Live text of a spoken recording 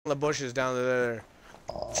The bushes down there.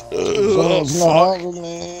 You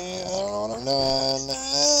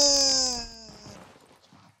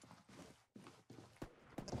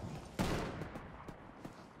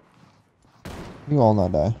all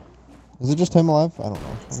not die. Is it just him alive? I don't know.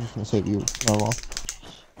 I'm just gonna save you. Normal.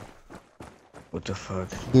 What the fuck?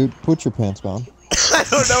 Dude, put your pants down. I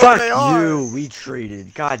don't know Fuck where they are. you! We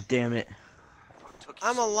traded. God damn it.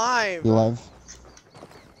 I'm alive. You alive?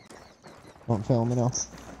 Don't fail me now.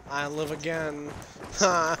 I live again.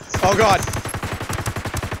 Oh god.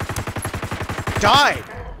 Die.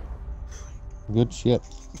 Good shit.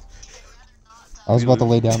 I was about to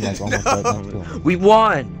lay down like almost right next to him. We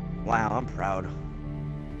won! Wow, I'm proud.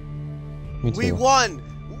 Me too. We won.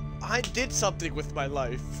 I did something with my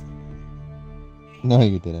life. No,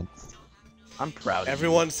 you didn't. I'm proud.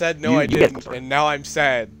 Everyone said no, I didn't, and now I'm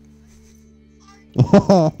sad.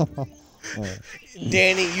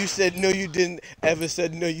 Danny, you said no, you didn't. Eva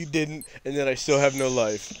said no, you didn't, and then I still have no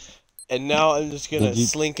life. And now I'm just gonna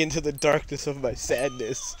slink into the darkness of my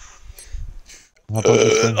sadness.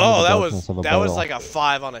 Oh, that was like a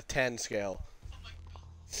 5 on a 10 scale.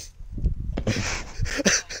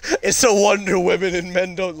 It's a wonder women and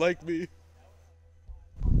men don't like me.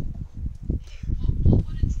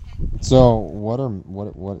 So what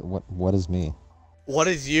is me? What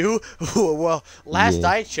is you? Well, last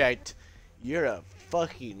I checked, you're a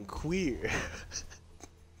fucking queer.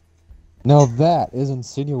 Now that is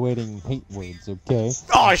insinuating hate words, okay?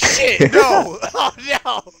 Oh shit! No! Oh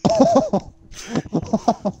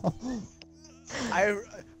no!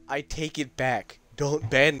 I take it back. Don't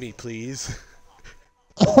ban me, please.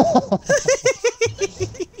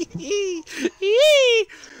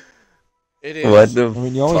 It is. What the I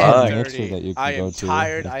mean, you always have an answer that you can I go am to.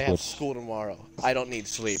 tired. I have school tomorrow. I don't need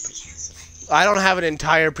sleep. I don't have an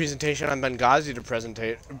entire presentation on Benghazi to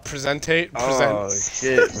presentate. Oh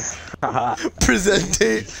shit.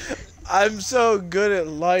 Presentate. I'm so good at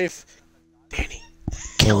life. Danny.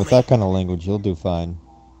 Yeah, with that kind of language, you'll do fine.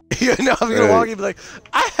 You know, I'm gonna walk in and be like,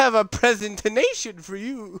 I have a presentation for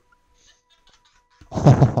you.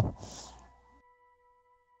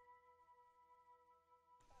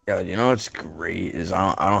 Yo, you know what's great is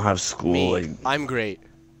I don't have school like I'm great.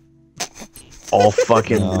 all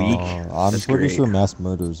fucking week. I'm pretty sure mass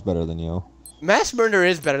murder is better than you. Mass murder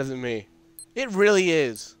is better than me. It really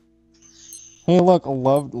is. Hey, look,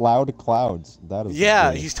 loud clouds. That is.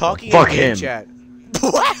 Yeah, he's talking Fuck in him. chat.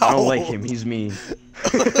 Wow. I don't like him. He's mean.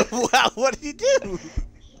 Wow, what did he do?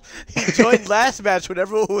 He joined last match when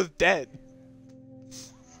everyone was dead.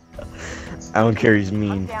 I don't care. He's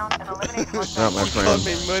mean. Not my He called friend.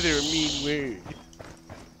 my mother a mean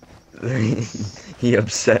word. He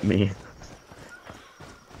upset me.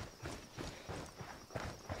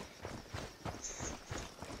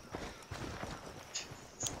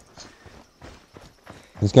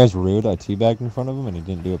 This guy's rude. I teabagged in front of him and he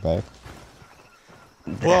didn't do it back.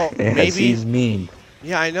 Well, Yes, maybe he's mean.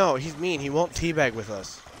 Yeah, I know. He's mean. He won't teabag with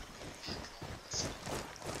us.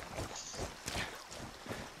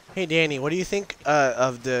 Hey, Danny, what do you think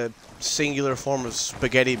of the singular form of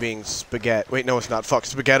spaghetti being spaghetti? Wait, no, it's not. Fuck,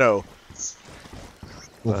 spaghetto.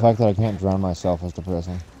 The fact that I can't drown myself is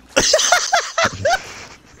depressing.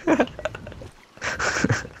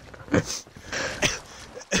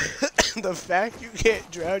 The fact you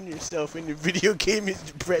can't drown yourself in your video game is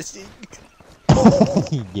depressing.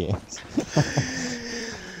 Yes.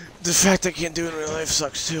 The fact I can't do it in real life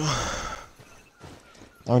sucks too.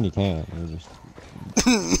 Oh, and you can't. You just.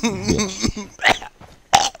 Bitch.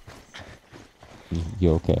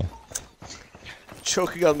 You okay?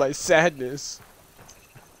 Choking on my sadness.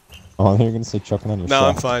 Oh, you're gonna say choking on your No,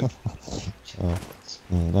 I'm sack. fine. Oh.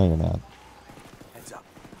 No, you're not.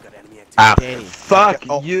 Ah, Danny, fuck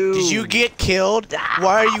oh, you. Did you get killed?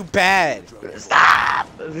 Why are you bad? Stop.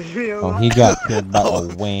 Oh, he got killed by a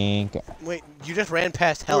wank. Wait, you just ran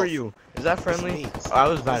past Who health. are you? Is that friendly? me. I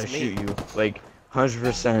was about to That's me. shoot you. Like,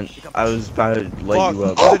 100%. I was about to light Fuck, you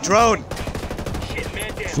up. the drone!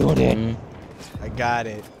 Shoot it. Mm. I got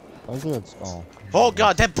it. Why is there a... Oh. Oh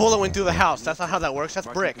god, that bullet went through the house. That's not how that works. That's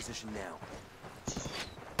brick.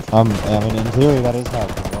 I mean, in theory, that is how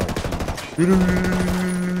it works.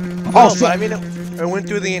 Oh, shit. But I mean, it went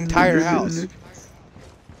through the entire house.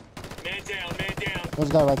 There's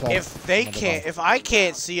a guy right there. If I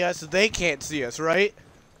can't see us, they can't see us, right?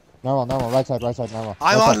 Normal, right side, normal.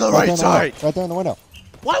 I'm on the right side. Right there in the window.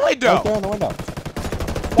 What window? Right there in the window.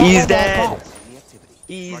 He's dead.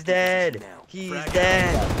 He's dead. He's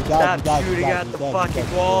dead. Stop shooting at the fucking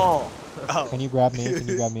wall. Oh. Can you grab me? I'm over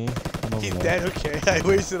He's there. dead, okay. I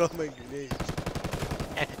wasted all my grenades.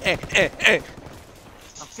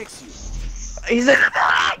 I'll fix you. He's in the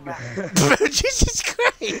bag! Jesus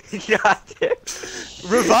Christ! God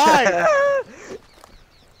damn. Revive!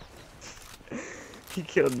 He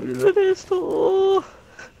killed me with a pistol.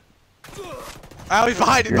 Oh, he's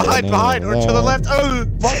behind, You're behind, or to the left. Oh!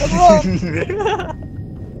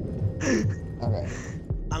 Okay.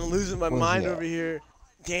 I'm losing my Where's mind he at? over here.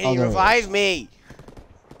 Danny, Oh, there he revive me!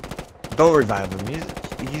 Don't revive him.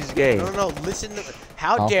 He's gay. No, listen to.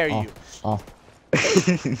 How dare you? Oh.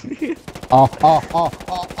 Come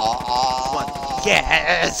on.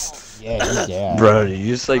 Yes! Yeah, he's dead. Bro, you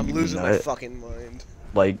just like I'm losing my fucking mind.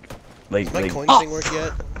 like Does my coin thing work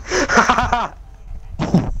yet?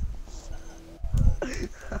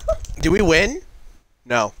 Do we win?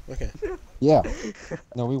 No. Okay. Yeah.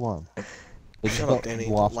 No, we won. They just Shut got up, Danny.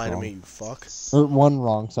 lost Don't lie to wrong. me, you fuck. Or one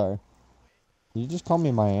wrong, sorry. You just call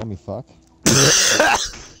me Miami, fuck.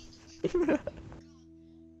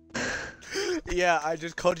 Yeah, I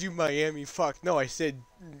just called you Miami, fuck. No, I said...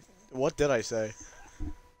 What did I say?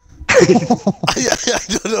 I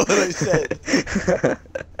don't know what I said.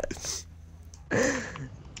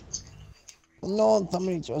 No,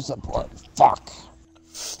 somebody show support. Fuck.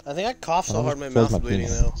 I think I coughed so Oh, hard my shows mouth's my bleeding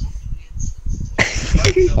penis. now.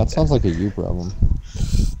 That sounds like a you problem.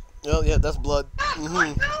 Oh, yeah, that's blood.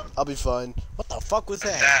 I'll be fine. What the fuck was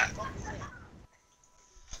that?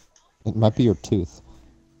 It might be your tooth.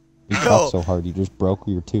 You No. coughed so hard, you just broke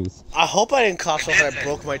your tooth. I hope I didn't cough so hard I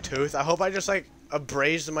broke my tooth. I hope I just, like,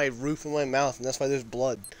 abrased my roof of my mouth, and that's why there's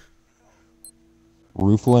blood.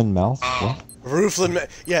 Rooflin mouth? What? Rooflin,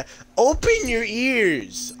 yeah. Open your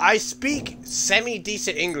ears. I speak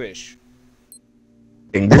semi-decent English.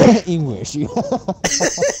 English. English.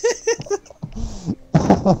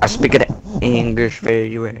 I speak it English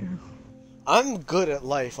very well. I'm good at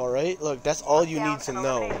life, alright? Look, that's all you need to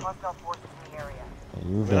know. I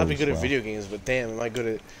may not be good at video games, but damn, am I good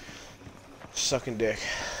at sucking dick.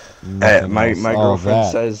 My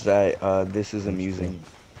girlfriend says that this is amusing.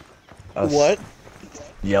 Us What?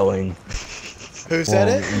 Yelling. Who said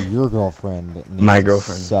it? Your girlfriend. Needs My to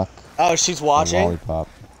girlfriend. Suck Oh, she's a watching? lollipop.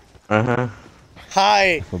 Uh-huh.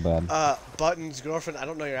 Hi, So bad. Button's girlfriend. I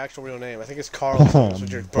don't know your actual real name. I think it's Carl. That's what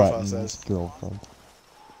your profile Button's says. girlfriend.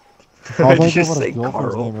 Did I you thought say his girlfriend's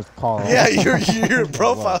Carl? name was Carl. Yeah, your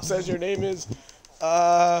profile says your name is,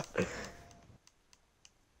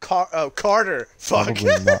 Carter. Fuck.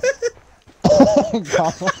 Probably not.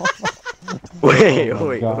 Wait, Oh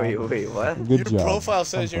my God. wait, what? Good Your job. profile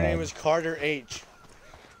says I'm your name proud. is Carter H.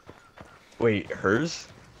 Wait, hers?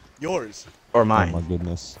 Yours. Or Oh mine? my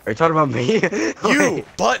goodness. Are you talking about me? You, Wait,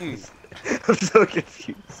 Button. I'm so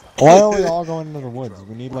confused. Why are we all going into the woods?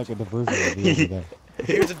 We need like a diversion to be over there.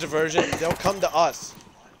 Here's a diversion. They'll come to us.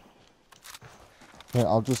 Here,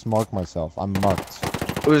 I'll just mark myself. I'm marked.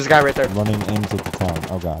 Ooh, there's a guy right there. Running into the town.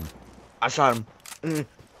 Oh god. I shot him.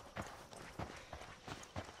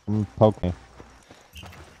 Poke me.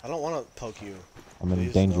 I don't want to poke you. I'm Please,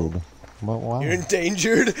 endangered. no. What? Wow. You're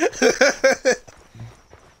endangered.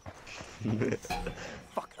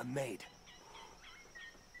 Fuck, I'm made.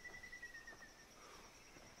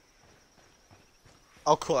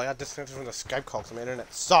 Oh, cool. I got disconnected from the Skype call because my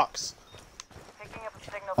internet sucks.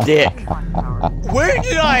 Dick. Where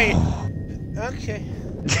did I? Okay.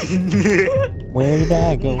 Where did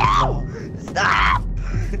I go? Stop!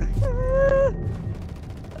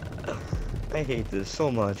 I hate this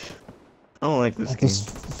so much. I don't like this game. This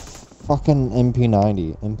fucking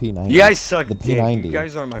MP90. MP90. You guys suck The dick. P90 You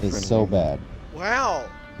guys are my is friend. so bad. Wow.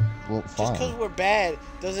 Well, Just fine. because we're bad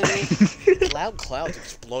doesn't mean loud clouds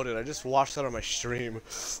exploded. I just watched that on my stream.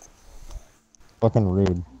 Fucking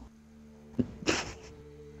rude.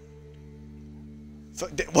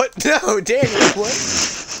 What? No, Daniel. What?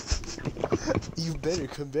 You better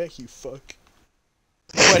come back, you fuck.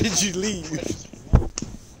 Why did you leave?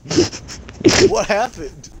 What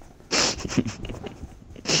happened?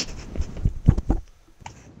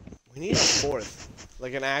 We need a fourth.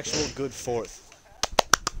 Like an actual good fourth.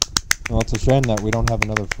 Well, it's a shame that we don't have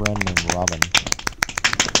another friend named Robin.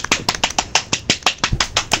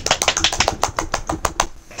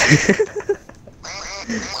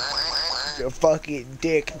 You fucking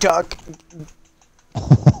dick duck.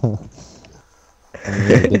 I mean,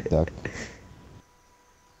 you're a dick duck.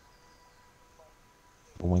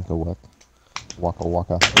 Winka wick. Waka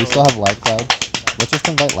waka. We still have light clouds. Let's just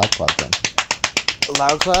invite light clouds then.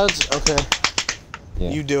 Loud clouds? Okay. Yeah.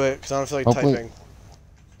 You do it, because I don't feel like Hopefully- typing.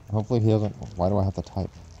 Hopefully he doesn't. Why do I have to type?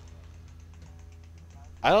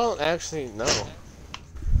 I don't actually know.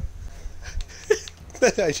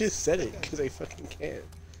 I just said it, because I fucking can't.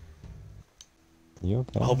 You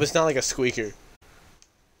okay? I hope it's not like a squeaker.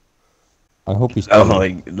 I hope he's. Oh,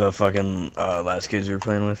 like the fucking last kids we were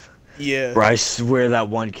playing with. Yeah. Bro, I swear that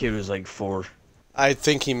one kid was like 4. I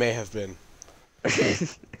think he may have been.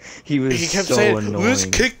 He was He kept so saying, annoying. "Let's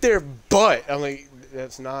kick their butt." I'm like,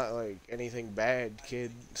 that's not like anything bad,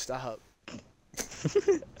 kid. Stop.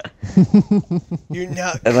 You're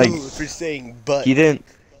not And, cool like, for saying butt. He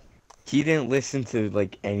didn't listen to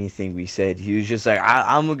like anything we said. He was just like,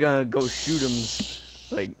 I'm gonna go shoot him.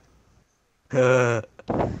 Like, I'm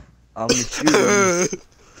gonna shoot him.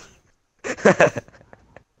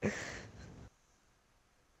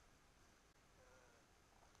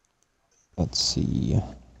 Let's see.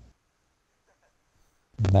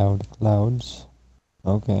 Loud clouds.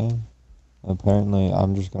 Okay. Apparently,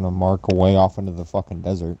 I'm just gonna mark away off into the fucking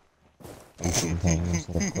desert. Instead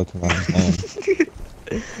of clicking on his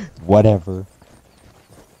name. Whatever.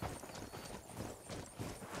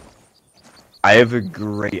 I have a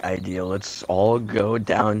great idea. Let's all go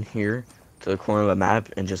down here to the corner of the map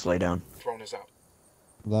and just lay down. Drone is out.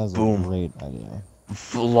 That's Boom. a great idea.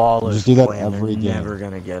 Flawless. Just do that plan. every They're game. never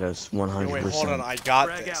gonna get us 100%. Wait, hold on. I got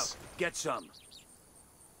Frag this. out. Get some.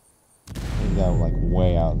 You got like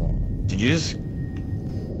way out there. Did you just?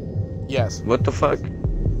 Yes. What the fuck?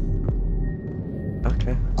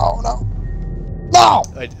 Okay. Oh no! No!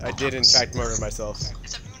 I did in fact murder myself.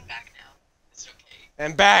 Is everyone back now? It's okay.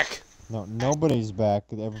 And back. No, nobody's back.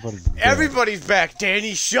 Everybody's dead. Everybody's back.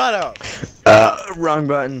 Danny, shut up. Wrong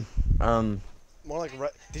button. More like,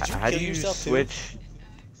 did you How kill do you yourself switch?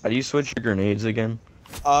 How do you switch your grenades again?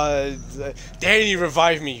 too? Danny,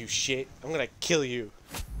 revive me, you shit. I'm gonna kill you.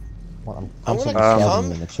 Well, I'm I'm gonna constantly stabbing come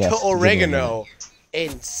you in the to chest. Give me a minute. oregano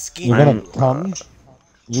and skin You're you. gonna come?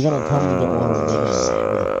 You're gonna come and get more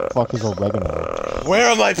oregano? What the fuck is oregano? Where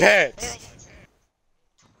are my pants?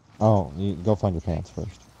 Oh, you go find your pants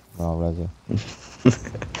first. I'll res you. It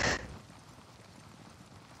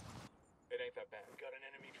ain't that bad. We got an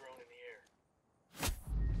enemy drone in the air.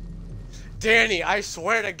 Danny, I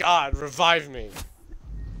swear to God, revive me.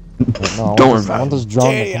 Wait, no, Don't I revive want this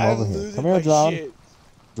drone Danny, to come I'm over here. losing Come here, my John. shit.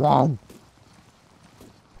 John.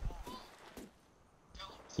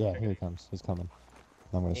 Yeah, here he comes. He's coming.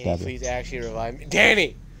 I'm gonna Danny, stab you. please actually revive me.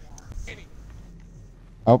 Danny!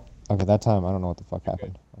 Oh, okay, that time I don't know what the fuck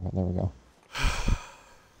happened. Okay, there we go.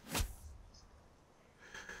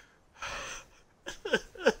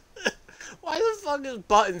 Why the fuck is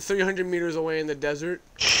Button 300 meters away in the desert?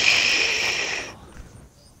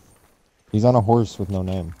 He's on a horse with no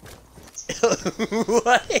name.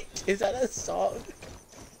 What? Is that a song?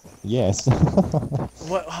 Yes.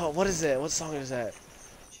 What is that? What song is that?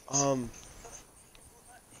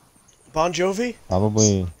 Bon Jovi?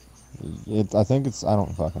 Probably. I think it's. I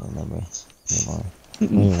don't fucking remember anymore. I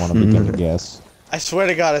don't even want to begin to guess. I swear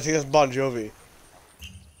to God, I think that's Bon Jovi.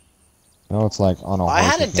 No, it's like on a horse I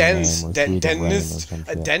had a with no name or Through the Rain or dentist, some a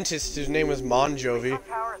shit. dentist whose name was Bon Jovi.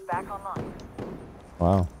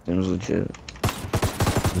 Wow. It was legit.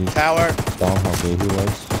 You Tower. tell him how big he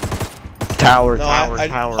was. Tower, No, tower, I-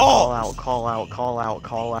 tower. oh! Call out, call out, call out,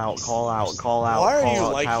 call out, call out, call out. Why are call you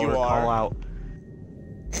out, like tower, you are? Call out.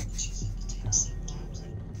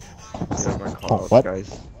 There's my call outs, what?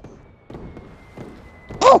 guys.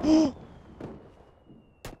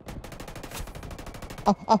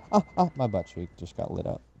 My butt cheek just got lit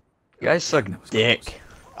up. You guys suck dick.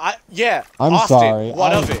 Yeah. I'm Austin, sorry.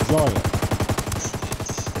 What I of it? enjoy it.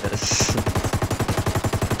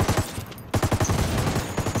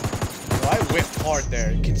 Well, I whipped hard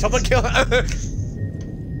there. Can someone kill him?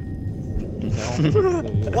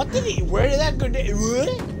 What did he? Where did that go?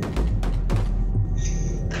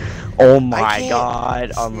 Oh my can't-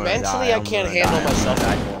 god. I'm gonna Mentally, die, I I'm can't gonna handle die, myself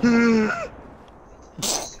I'm anymore.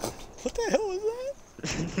 What the hell was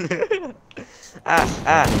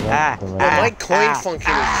that? My coin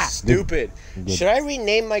function is stupid. Good. Should I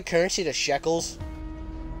rename my currency to shekels?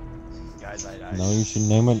 Guys, I died. No, you should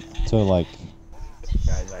name it to like.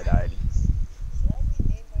 Guys, I died.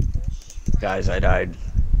 Guys, I died.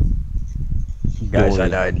 Guys, I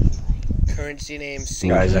died. Currency name Guys, I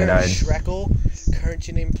singular died. Shrekel.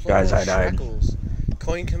 Currency name plural Guys, I died. shekels.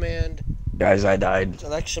 Coin command Guys, I died.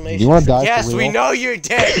 exclamation. Do you wanna die for Yes, we real? know you're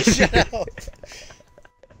dead. Shut up.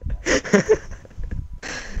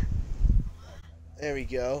 There we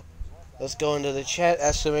go. Let's go into the chat.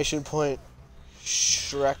 Exclamation point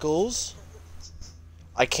Shrekels.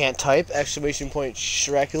 I can't type. Exclamation point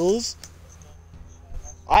Shrekels.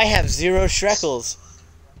 I have 0 Shrekels.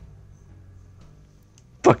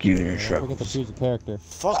 Fuck you and your Don't forget to struggles. choose a character.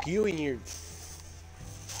 Fuck you and your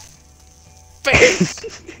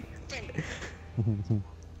face.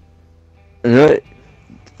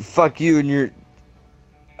 Fuck you and your